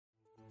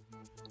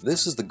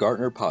This is the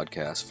Gartner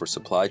Podcast for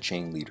supply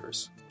chain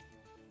leaders.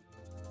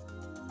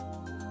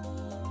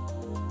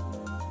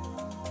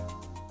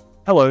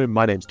 Hello,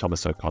 my name's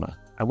Thomas O'Connor,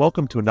 and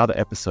welcome to another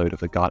episode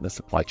of the Gartner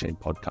Supply Chain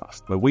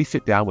Podcast, where we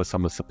sit down with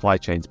some of supply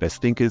chain's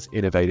best thinkers,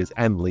 innovators,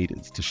 and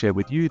leaders to share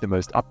with you the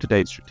most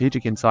up-to-date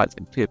strategic insights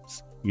and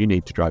tips you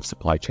need to drive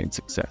supply chain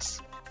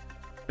success.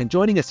 And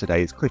joining us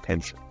today is Cliff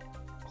Henson,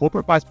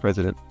 Corporate Vice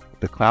President of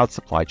the Cloud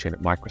Supply Chain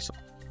at Microsoft.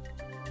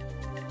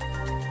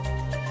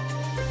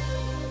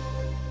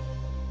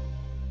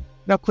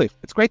 Now, Cliff,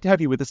 it's great to have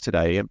you with us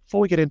today. And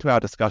before we get into our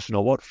discussion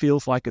on what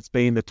feels like it's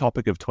been the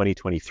topic of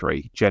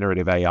 2023,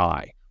 generative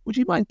AI, would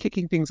you mind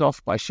kicking things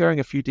off by sharing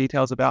a few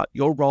details about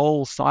your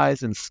role,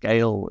 size, and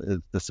scale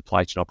of the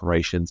supply chain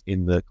operations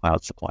in the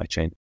cloud supply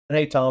chain?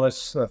 Hey,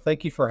 Thomas,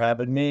 thank you for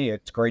having me.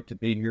 It's great to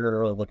be here.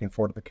 Really looking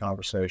forward to the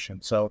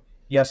conversation. So,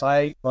 yes,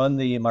 I run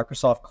the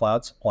Microsoft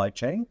Cloud Supply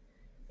Chain,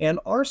 and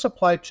our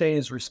supply chain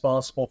is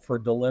responsible for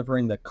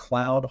delivering the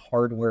cloud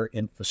hardware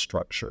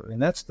infrastructure.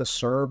 And that's the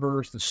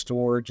servers, the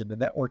storage, and the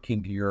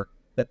networking gear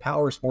that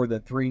powers more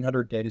than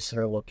 300 data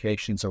center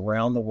locations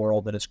around the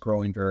world that is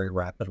growing very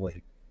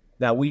rapidly.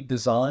 Now, we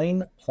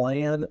design,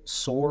 plan,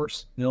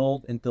 source,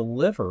 build, and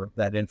deliver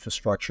that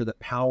infrastructure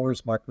that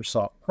powers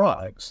Microsoft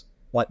products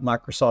like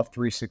Microsoft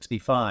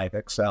 365,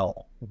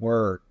 Excel,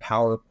 Word,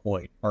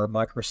 PowerPoint, or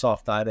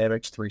Microsoft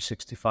Dynamics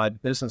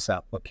 365 business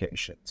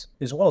applications,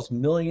 as well as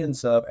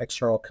millions of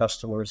external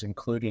customers,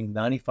 including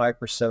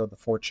 95% of the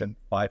Fortune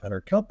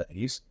 500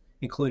 companies,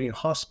 including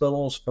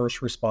hospitals, first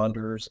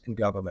responders, and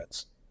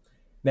governments.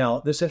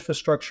 Now, this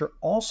infrastructure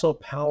also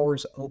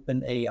powers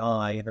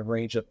OpenAI and a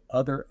range of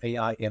other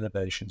AI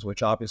innovations,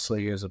 which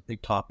obviously is a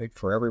big topic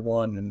for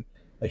everyone and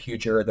a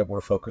huge area that we're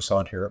focused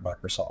on here at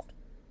Microsoft.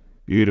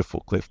 Beautiful,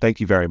 Cliff. Thank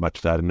you very much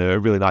for that. And a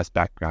really nice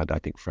background, I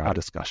think, for our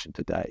discussion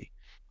today.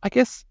 I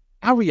guess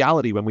our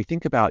reality when we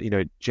think about,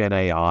 Gen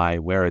AI,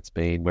 where it's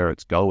been, where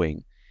it's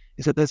going,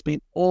 is that there's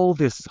been all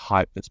this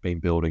hype that's been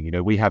building.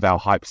 We have our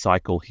hype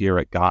cycle here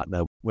at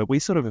Gartner, where we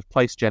sort of have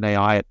placed Gen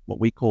AI at what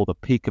we call the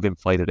peak of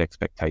inflated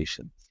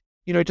expectations.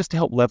 Just to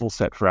help level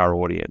set for our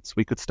audience,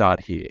 we could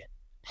start here.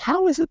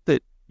 How is it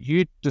that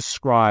you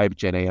describe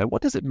Gen AI?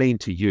 What does it mean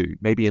to you,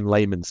 maybe in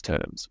layman's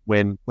terms,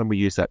 when we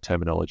use that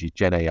terminology,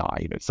 Gen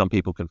AI? Some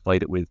people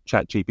conflate it with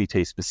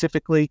ChatGPT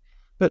specifically,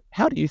 but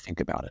how do you think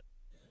about it?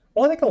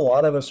 Well, I think a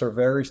lot of us are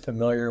very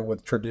familiar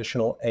with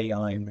traditional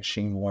AI and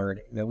machine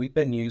learning. Now, we've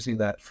been using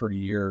that for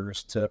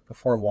years to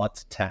perform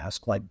lots of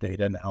tasks like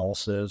data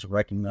analysis,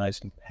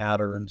 recognizing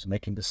patterns,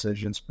 making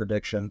decisions,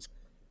 predictions.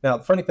 Now,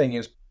 the funny thing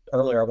is,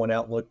 earlier I went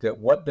out and looked at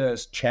what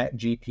does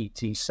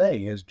ChatGPT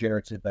say is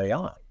generative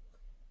AI.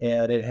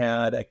 And it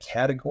had a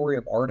category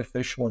of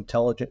artificial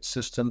intelligence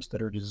systems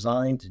that are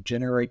designed to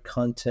generate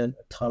content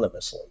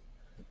autonomously,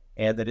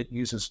 and that it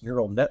uses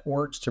neural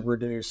networks to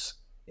produce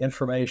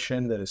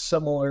information that is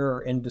similar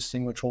or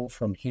indistinguishable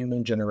from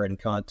human-generated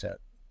content.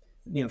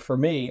 For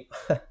me,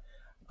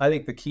 I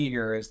think the key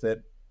here is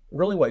that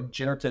really what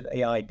generative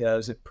AI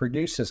does, it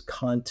produces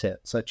content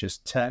such as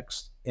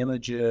text,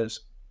 images,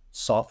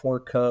 software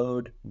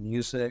code,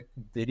 music,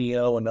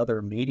 video, and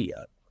other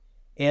media.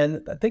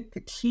 And I think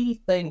the key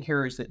thing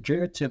here is that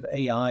generative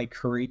AI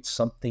creates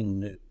something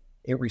new.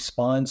 It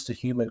responds to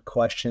human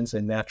questions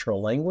in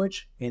natural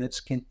language, and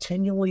it's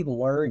continually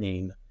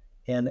learning.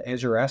 And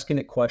as you're asking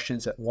it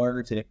questions, it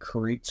learns and it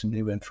creates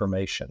new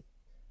information.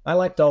 I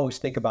like to always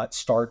think about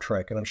Star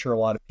Trek, and I'm sure a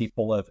lot of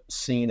people have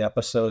seen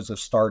episodes of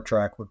Star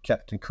Trek where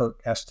Captain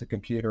Kirk asked the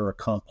computer a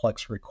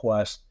complex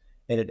request,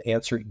 and it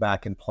answered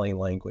back in plain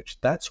language.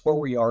 That's where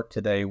we are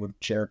today with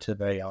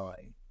generative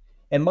AI.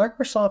 And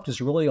Microsoft is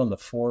really on the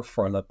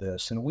forefront of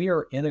this, and we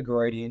are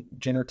integrating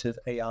generative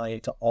AI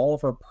into all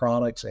of our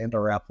products and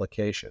our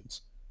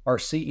applications. Our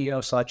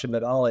CEO, Satya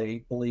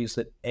Nadella, believes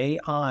that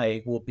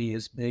AI will be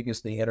as big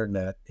as the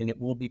internet, and it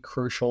will be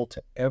crucial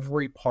to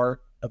every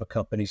part of a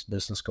company's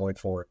business going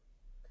forward.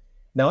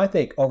 Now, I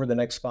think over the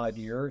next 5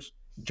 years,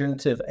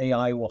 generative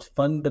AI will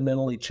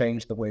fundamentally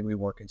change the way we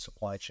work in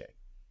supply chain.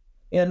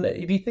 And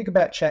if you think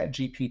about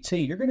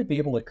ChatGPT, you're going to be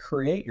able to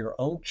create your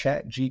own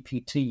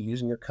ChatGPT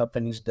using your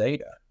company's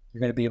data. You're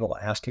going to be able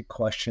to ask it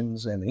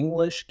questions in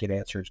English, get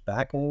answers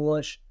back in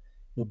English.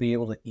 You'll be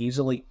able to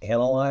easily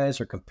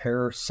analyze or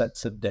compare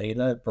sets of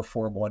data and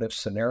perform what-if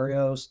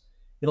scenarios.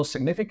 It'll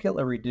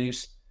significantly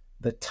reduce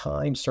the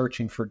time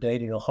searching for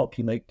data, and it'll help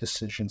you make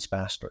decisions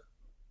faster.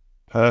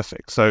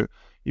 Perfect. So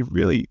you've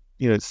really,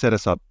 set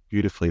us up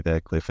beautifully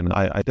there, Cliff, and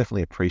I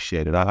definitely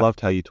appreciate it. I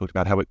loved how you talked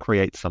about how it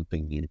creates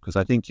something new, because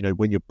I think,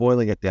 when you're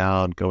boiling it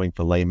down, going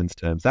for layman's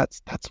terms,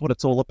 that's what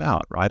it's all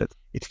about, right?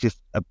 It's just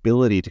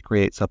ability to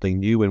create something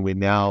new, and we're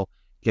now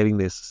getting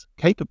this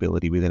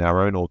capability within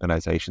our own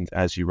organizations,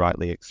 as you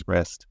rightly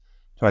expressed,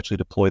 to actually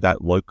deploy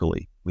that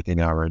locally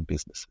within our own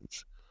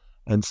businesses.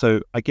 And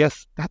so I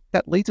guess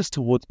that leads us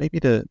towards maybe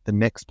the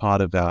next part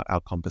of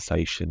our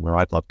conversation where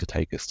I'd love to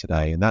take us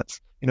today, and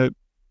that's,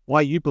 why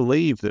you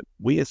believe that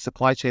we as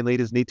supply chain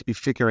leaders need to be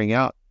figuring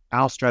out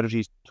our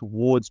strategies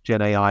towards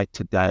Gen AI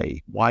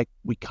today, why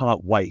we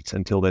can't wait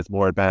until there's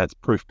more advanced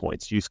proof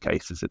points, use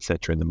cases,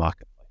 etc. in the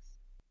marketplace.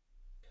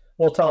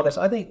 Well, Thomas,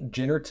 I think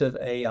generative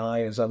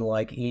AI is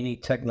unlike any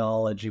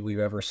technology we've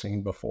ever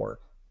seen before.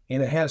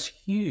 And it has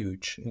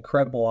huge,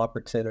 incredible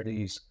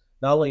opportunities,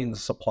 not only in the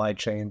supply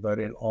chain, but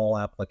in all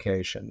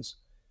applications.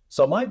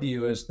 So my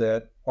view is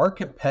that our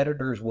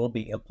competitors will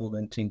be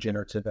implementing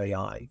generative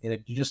AI. And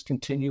if you just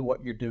continue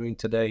what you're doing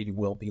today, you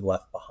will be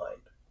left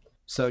behind.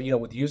 So,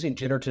 with using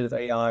generative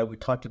AI, we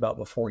talked about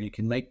before, you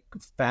can make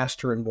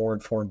faster and more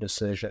informed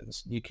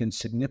decisions. You can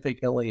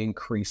significantly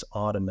increase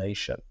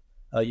automation.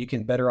 You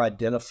can better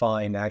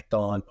identify and act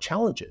on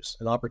challenges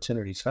and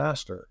opportunities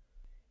faster.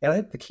 And I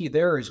think the key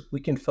there is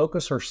we can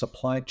focus our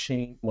supply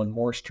chain on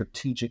more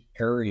strategic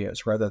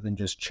areas rather than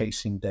just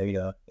chasing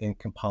data and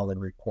compiling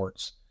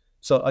reports.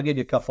 So I'll give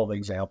you a couple of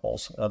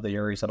examples of the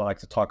areas that I like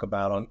to talk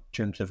about on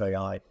generative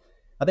AI.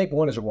 I think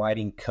one is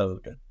writing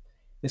code.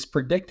 It's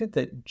predicted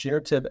that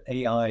generative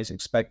AI is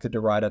expected to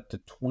write up to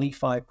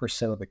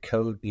 25% of the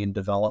code being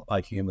developed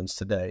by humans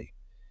today.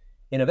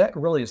 And if that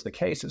really is the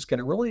case, it's going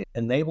to really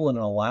enable and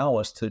allow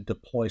us to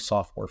deploy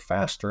software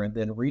faster and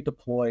then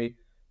redeploy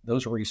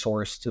those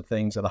resources to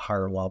things at a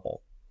higher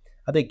level.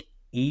 I think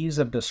ease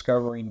of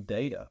discovering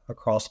data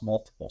across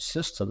multiple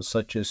systems,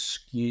 such as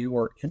SKU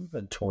or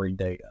inventory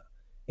data,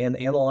 and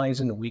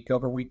analyzing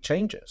week-over-week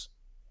changes.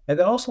 And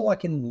then also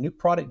like in new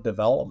product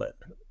development,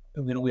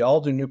 we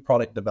all do new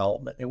product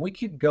development, and we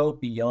could go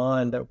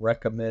beyond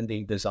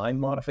recommending design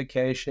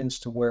modifications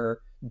to where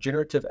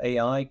generative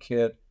AI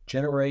could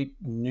generate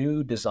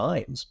new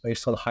designs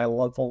based on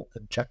high-level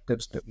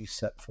objectives that we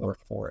set forth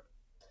for it.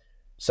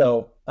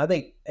 So I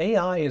think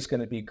AI is going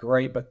to be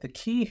great, but the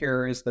key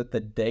here is that the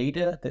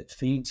data that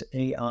feeds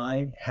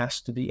AI has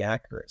to be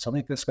accurate. So I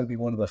think that's going to be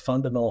one of the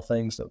fundamental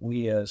things that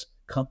we as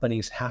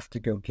companies have to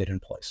go get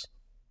in place.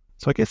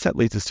 So I guess that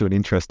leads us to an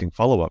interesting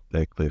follow-up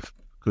there, Cliff,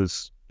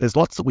 because there's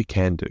lots that we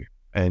can do.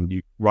 And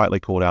you rightly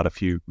called out a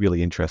few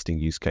really interesting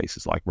use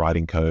cases like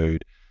writing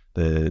code,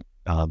 the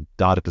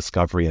data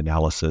discovery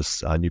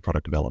analysis, new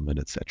product development,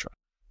 etc.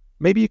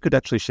 Maybe you could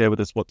actually share with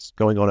us what's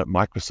going on at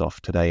Microsoft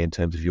today in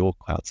terms of your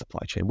cloud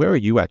supply chain. Where are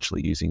you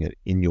actually using it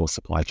in your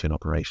supply chain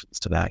operations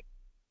today?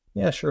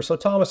 Yeah, sure. So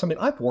Thomas,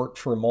 I've worked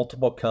for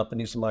multiple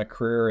companies in my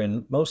career,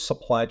 and most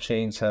supply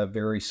chains have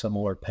very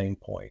similar pain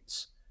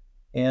points.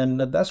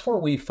 And that's where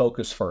we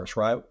focus first,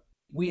 right?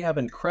 We have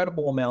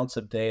incredible amounts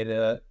of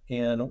data,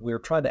 and we're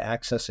trying to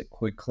access it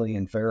quickly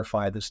and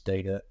verify this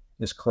data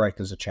is correct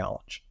as a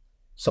challenge.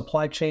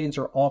 Supply chains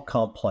are all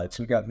complex.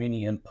 We've got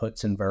many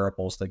inputs and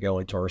variables that go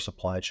into our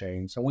supply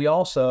chains. And we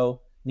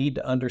also need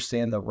to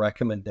understand the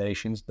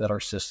recommendations that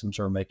our systems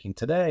are making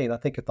today. And I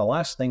think the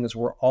last thing is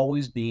we're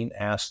always being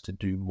asked to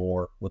do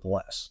more with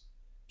less.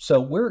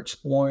 So we're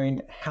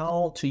exploring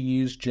how to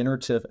use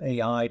generative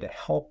AI to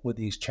help with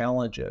these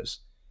challenges.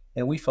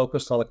 And we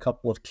focused on a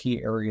couple of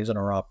key areas in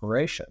our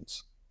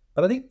operations.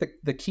 But I think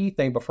the key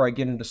thing before I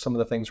get into some of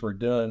the things we're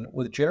doing,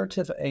 with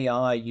generative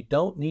AI, you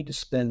don't need to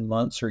spend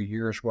months or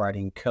years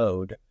writing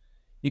code.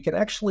 You can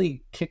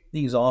actually kick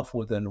these off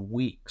within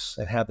weeks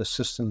and have the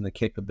system and the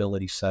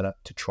capability set up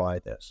to try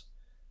this.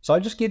 So I'll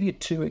just give you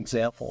two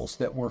examples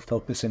that we're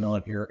focusing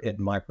on here at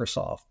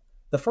Microsoft.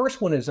 The first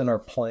one is in our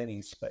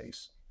planning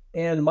space.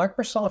 And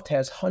Microsoft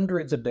has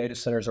hundreds of data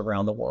centers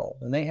around the world,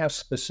 and they have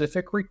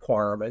specific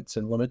requirements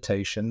and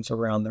limitations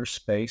around their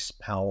space,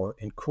 power,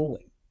 and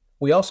cooling.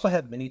 We also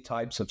have many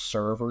types of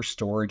server,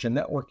 storage, and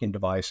networking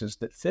devices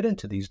that fit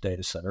into these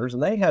data centers,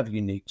 and they have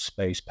unique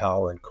space,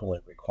 power, and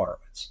cooling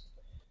requirements.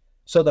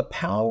 So the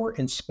power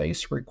and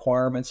space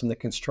requirements and the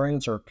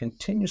constraints are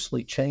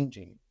continuously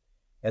changing.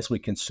 As we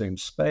consume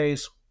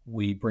space,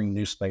 we bring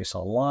new space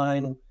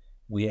online,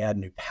 we add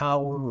new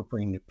power, we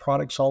bring new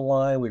products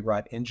online, we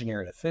write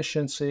engineering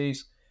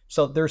efficiencies.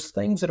 So there's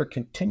things that are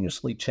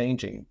continuously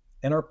changing.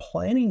 And our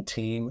planning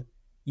team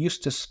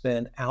used to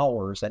spend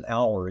hours and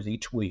hours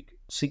each week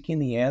seeking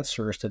the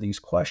answers to these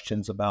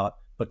questions about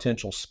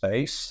potential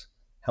space,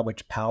 how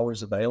much power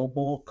is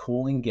available,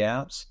 cooling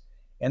gaps,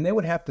 and they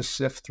would have to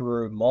sift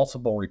through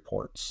multiple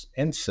reports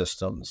and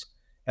systems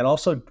and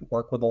also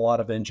work with a lot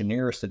of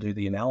engineers to do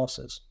the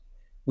analysis.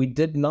 We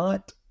did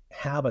not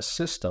have a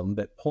system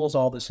that pulls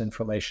all this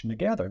information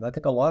together. And I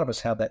think a lot of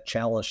us have that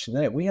challenge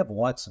today. We have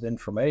lots of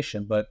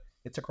information, but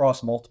it's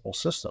across multiple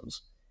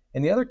systems.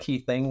 And the other key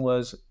thing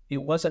was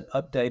it wasn't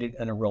updated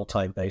on a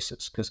real-time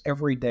basis because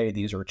every day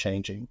these are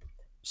changing.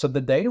 So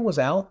the data was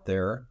out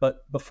there,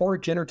 but before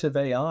generative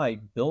AI,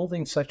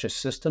 building such a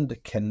system to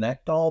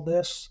connect all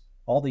this,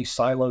 all these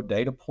siloed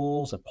data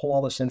pools and pull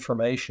all this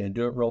information and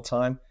do it real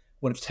time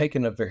would have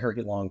taken a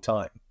very long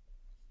time.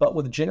 But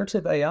with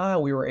generative AI,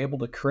 we were able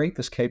to create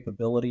this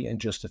capability in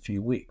just a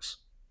few weeks.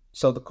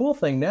 So the cool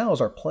thing now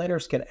is our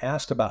planners can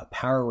ask about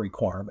power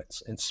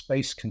requirements and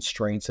space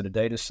constraints at a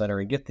data center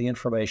and get the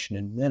information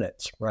in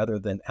minutes rather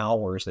than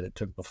hours that it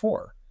took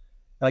before.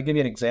 And I'll give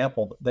you an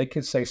example. They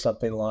could say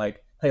something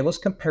like, hey, let's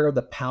compare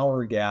the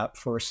power gap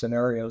for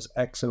scenarios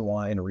X and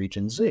Y in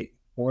region Z.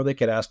 Or they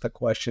could ask the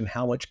question,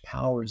 how much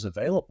power is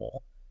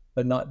available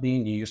but not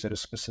being used at a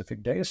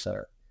specific data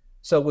center?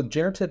 So with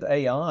generative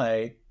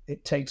AI,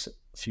 it takes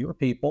fewer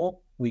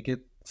people. We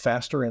get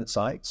faster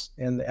insights,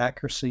 and the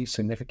accuracy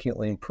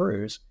significantly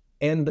improves.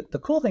 And the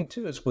cool thing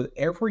too is with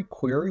every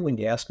query, when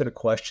you ask it a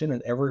question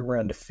and every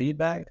round of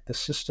feedback, the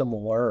system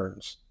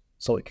learns.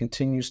 So it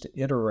continues to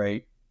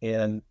iterate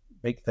and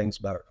make things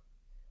better.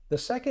 The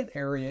second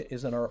area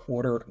is in our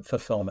order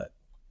fulfillment.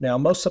 Now,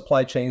 most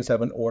supply chains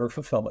have an order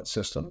fulfillment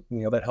system,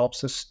 that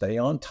helps us stay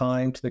on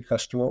time to the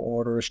customer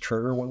orders,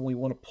 trigger when we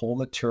want to pull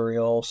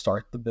material,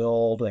 start the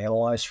build,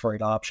 analyze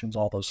freight options,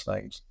 all those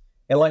things.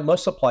 And like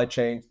most supply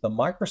chains, the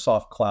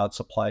Microsoft Cloud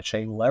supply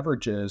chain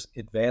leverages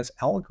advanced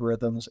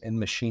algorithms and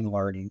machine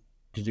learning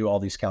to do all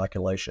these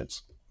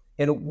calculations.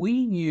 And we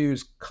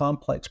use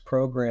complex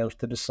programs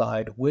to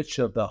decide which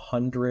of the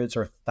hundreds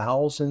or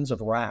thousands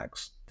of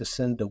racks to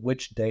send to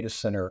which data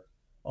center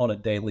on a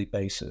daily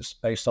basis,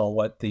 based on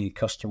what the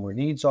customer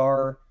needs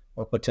are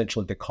or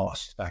potentially the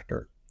cost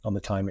factor on the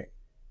timing.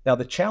 Now,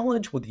 the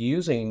challenge with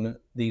using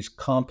these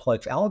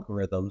complex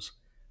algorithms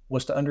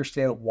was to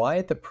understand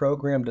why the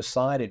program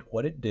decided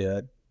what it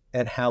did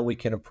and how we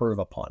can improve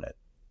upon it.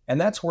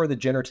 And that's where the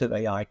generative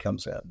AI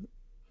comes in.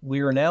 We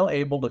are now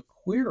able to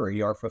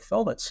query our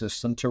fulfillment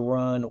system to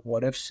run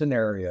what-if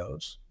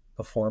scenarios,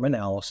 perform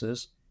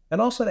analysis, and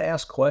also to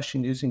ask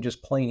questions using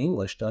just plain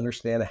English to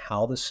understand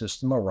how the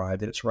system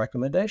arrived at its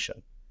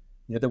recommendation.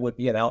 There would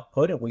be an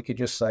output, and we could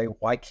just say,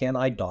 why can't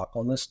I dock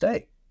on this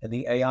day? And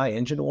the AI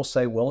engine will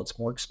say, well, it's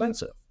more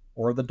expensive,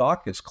 or the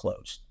dock is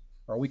closed.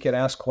 Or we could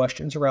ask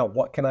questions around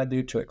what can I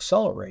do to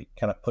accelerate?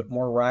 Can I put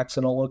more racks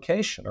in a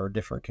location or a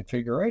different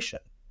configuration?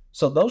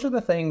 So those are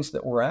the things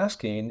that we're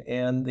asking,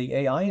 and the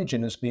AI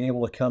engine is being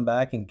able to come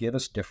back and give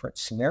us different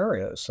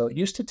scenarios. So it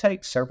used to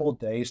take several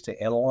days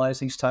to analyze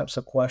these types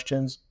of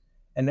questions,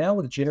 and now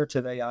with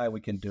generative AI,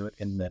 we can do it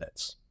in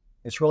minutes.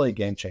 It's really a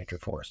game changer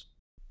for us.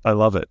 I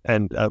love it.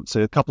 And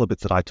so a couple of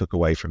bits that I took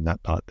away from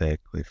that part there,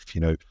 Cliff,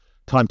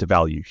 time to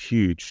value,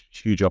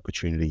 huge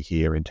opportunity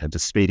here in terms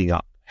of speeding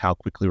up how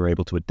quickly we're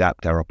able to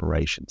adapt our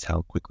operations,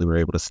 how quickly we're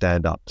able to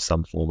stand up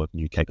some form of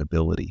new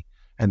capability.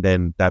 And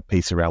then that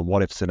piece around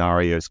what-if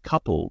scenarios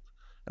coupled.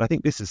 And I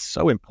think this is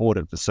so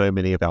important for so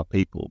many of our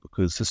people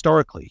because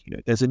historically,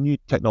 there's a new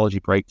technology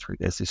breakthrough.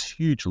 There's this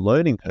huge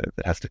learning curve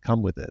that has to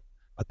come with it.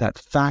 But that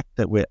fact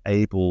that we're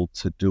able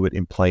to do it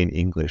in plain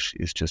English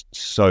is just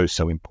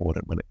so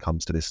important when it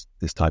comes to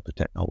this type of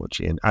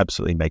technology, and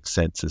absolutely makes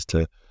sense as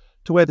to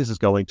where this is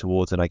going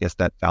towards, and I guess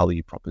that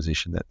value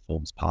proposition that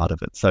forms part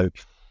of it. So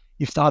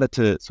you've started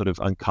to sort of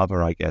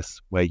uncover, I guess,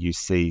 where you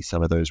see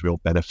some of those real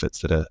benefits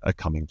that are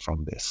coming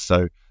from this.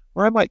 So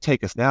where I might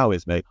take us now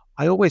is, mate,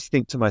 I always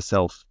think to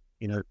myself,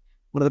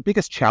 one of the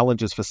biggest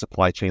challenges for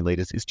supply chain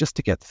leaders is just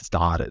to get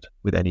started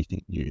with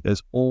anything new.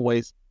 There's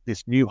always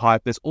this new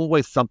hype. There's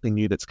always something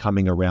new that's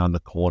coming around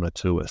the corner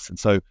to us. And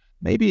so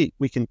maybe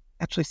we can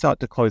actually start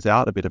to close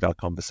out a bit of our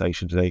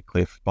conversation today,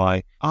 Cliff,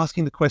 by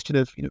asking the question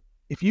of,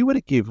 if you were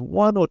to give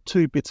one or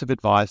two bits of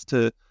advice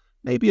to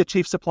maybe a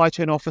chief supply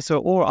chain officer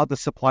or other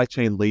supply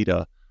chain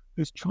leader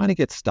who's trying to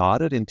get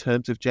started in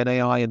terms of Gen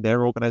AI in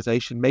their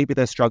organization, maybe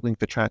they're struggling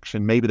for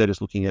traction, maybe they're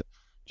just looking at,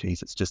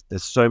 it's just,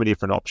 there's so many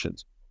different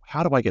options.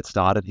 How do I get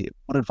started here?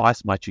 What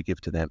advice might you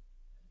give to them?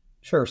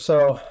 Sure.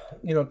 So,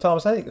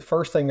 Thomas, I think the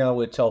first thing I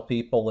would tell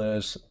people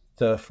is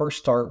to first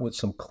start with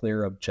some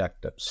clear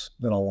objectives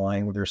that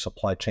align with your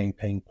supply chain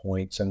pain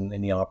points and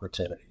any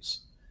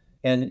opportunities.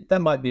 And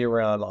that might be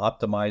around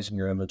optimizing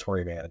your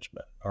inventory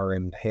management or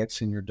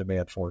enhancing your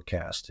demand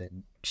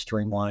forecasting,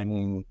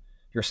 streamlining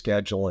your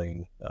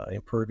scheduling,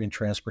 improving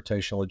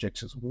transportation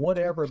logistics,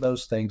 whatever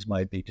those things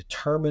might be.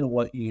 Determine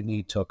what you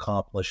need to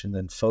accomplish and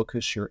then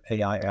focus your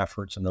AI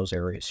efforts in those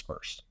areas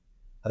first,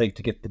 I think,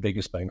 to get the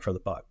biggest bang for the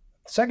buck.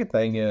 The second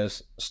thing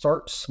is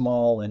start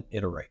small and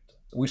iterate.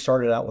 We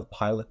started out with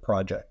pilot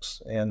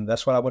projects, and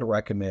that's what I would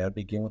recommend.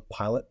 Begin with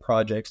pilot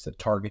projects that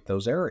target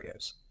those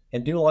areas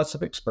and do lots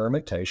of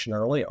experimentation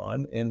early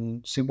on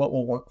and see what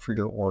will work for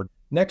your org.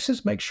 Next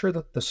is make sure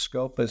that the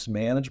scope is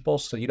manageable.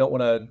 So you don't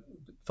want to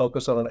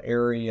focus on an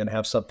area and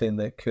have something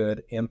that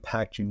could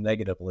impact you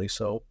negatively.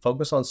 So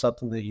focus on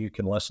something that you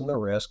can lessen the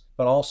risk,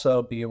 but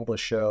also be able to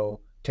show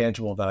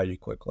tangible value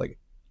quickly.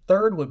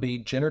 Third would be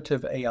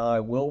generative AI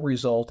will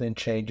result in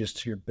changes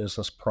to your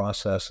business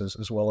processes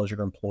as well as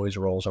your employees'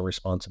 roles and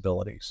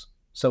responsibilities.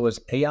 So as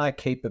AI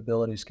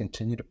capabilities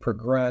continue to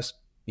progress,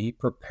 be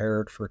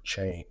prepared for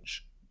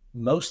change.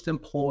 Most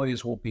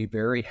employees will be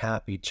very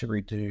happy to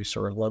reduce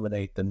or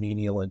eliminate the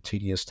menial and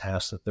tedious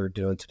tasks that they're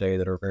doing today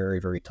that are very,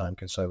 very time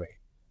consuming.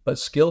 But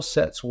skill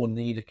sets will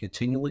need to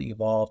continually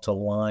evolve to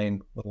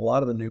align with a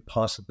lot of the new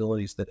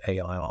possibilities that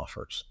AI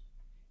offers.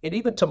 And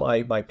even to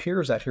my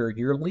peers out here,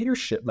 your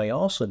leadership may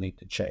also need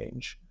to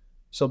change.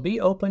 So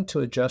be open to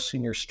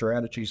adjusting your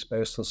strategies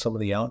based on some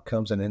of the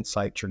outcomes and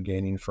insights you're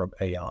gaining from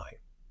AI.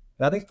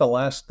 And I think the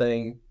last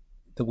thing,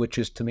 which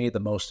is to me the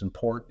most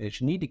important, is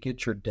you need to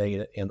get your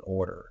data in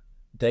order.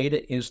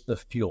 Data is the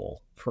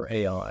fuel for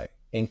AI,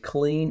 and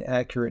clean,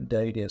 accurate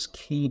data is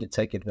key to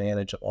take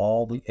advantage of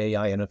all the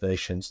AI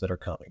innovations that are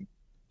coming.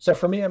 So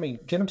for me,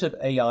 generative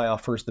AI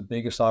offers the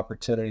biggest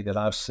opportunity that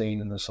I've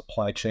seen in the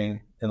supply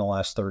chain in the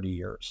last 30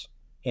 years.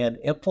 And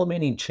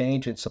implementing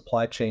change in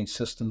supply chain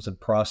systems and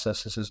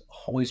processes has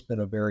always been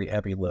a very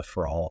heavy lift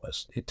for all of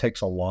us. It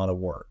takes a lot of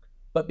work.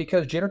 But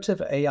because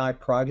generative AI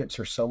projects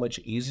are so much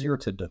easier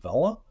to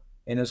develop,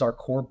 and as our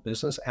core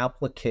business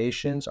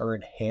applications are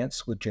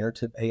enhanced with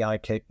generative AI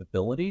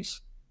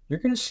capabilities, you're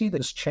going to see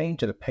this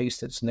change at a pace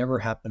that's never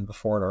happened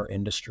before in our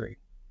industry.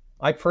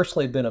 I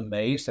personally have been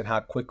amazed at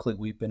how quickly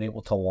we've been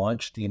able to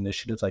launch the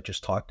initiatives I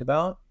just talked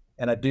about,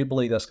 and I do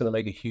believe that's going to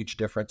make a huge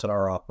difference in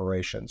our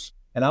operations.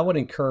 And I would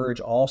encourage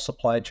all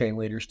supply chain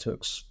leaders to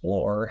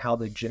explore how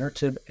the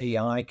generative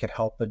AI could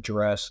help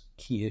address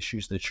key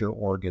issues that your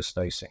org is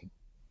facing.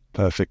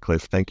 Perfect,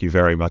 Cliff. Thank you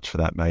very much for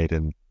that, mate.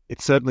 And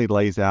it certainly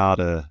lays out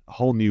a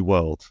whole new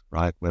world,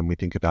 right, when we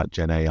think about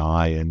Gen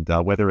AI, and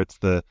whether it's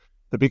the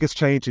biggest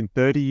change in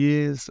 30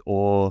 years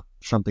or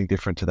something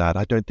different to that,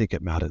 I don't think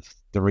it matters.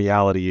 The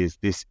reality is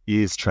this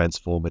is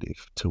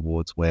transformative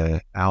towards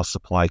where our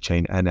supply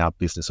chain and our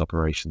business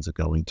operations are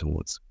going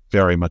towards.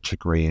 Very much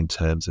agree in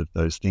terms of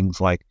those things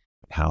like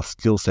how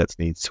skill sets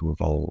needs to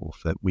evolve,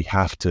 that we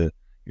have to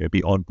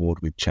be on board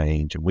with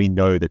change. And we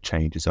know that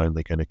change is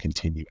only going to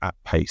continue at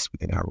pace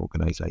within our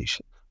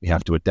organization. We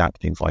have to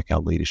adapt things like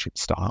our leadership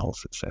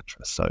styles,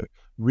 etc. So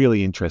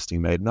really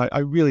interesting, mate. And I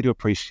really do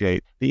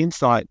appreciate the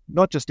insight,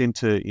 not just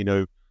into,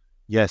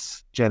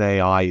 yes, Gen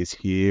AI is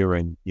here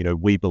and,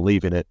 we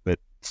believe in it, but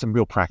some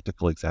real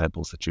practical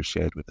examples that you've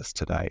shared with us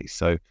today.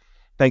 So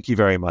thank you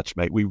very much,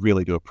 mate. We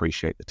really do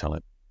appreciate the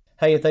time.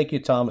 Hey, thank you,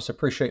 Thomas.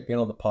 Appreciate being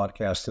on the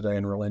podcast today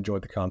and really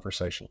enjoyed the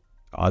conversation.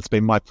 It's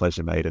been my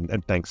pleasure, mate.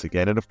 And thanks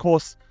again. And of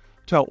course,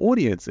 to our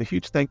audience, a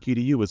huge thank you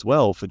to you as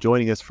well for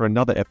joining us for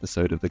another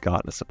episode of the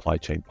Gartner Supply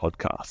Chain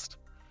Podcast.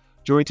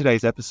 During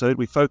today's episode,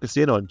 we focused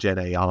in on Gen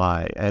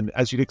AI, and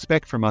as you'd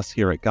expect from us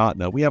here at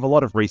Gartner, we have a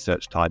lot of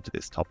research tied to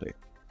this topic.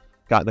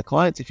 Gartner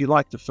clients, if you'd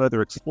like to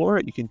further explore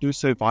it, you can do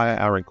so via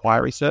our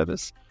inquiry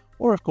service,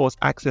 or of course,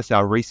 access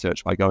our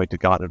research by going to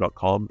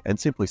Gartner.com and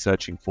simply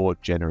searching for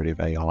Generative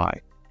AI.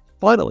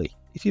 Finally,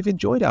 if you've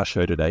enjoyed our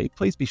show today,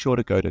 please be sure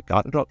to go to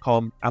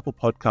Gartner.com, Apple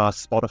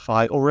Podcasts,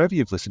 Spotify, or wherever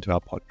you've listened to our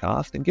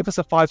podcast and give us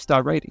a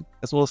 5-star rating,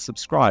 as well as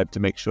subscribe to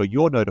make sure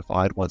you're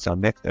notified once our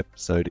next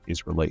episode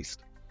is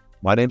released.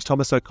 My name's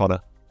Thomas O'Connor,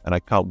 and I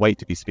can't wait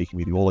to be speaking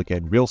with you all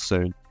again real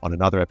soon on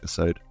another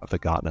episode of the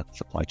Gartner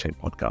Supply Chain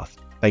Podcast.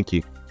 Thank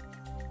you.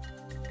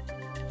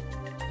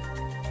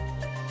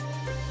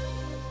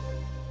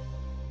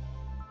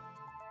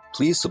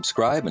 Please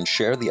subscribe and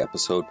share the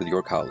episode with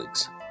your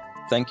colleagues.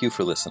 Thank you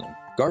for listening.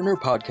 Gartner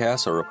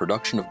podcasts are a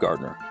production of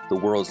Gartner, the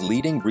world's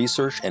leading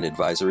research and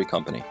advisory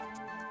company,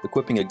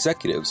 equipping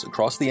executives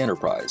across the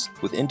enterprise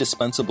with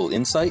indispensable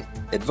insight,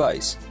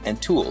 advice,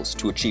 and tools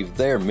to achieve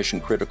their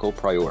mission-critical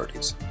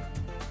priorities.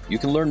 You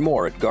can learn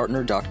more at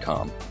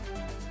Gartner.com.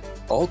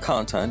 All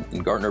content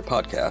in Gartner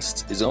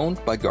podcasts is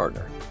owned by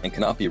Gartner and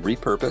cannot be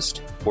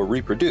repurposed or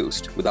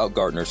reproduced without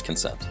Gartner's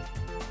consent.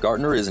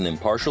 Gartner is an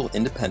impartial,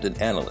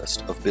 independent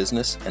analyst of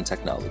business and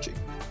technology.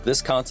 This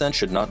content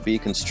should not be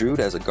construed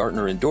as a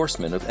Gartner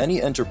endorsement of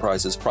any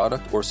enterprise's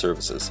product or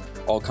services.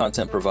 All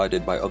content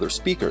provided by other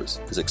speakers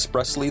is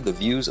expressly the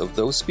views of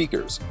those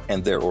speakers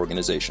and their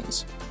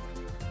organizations.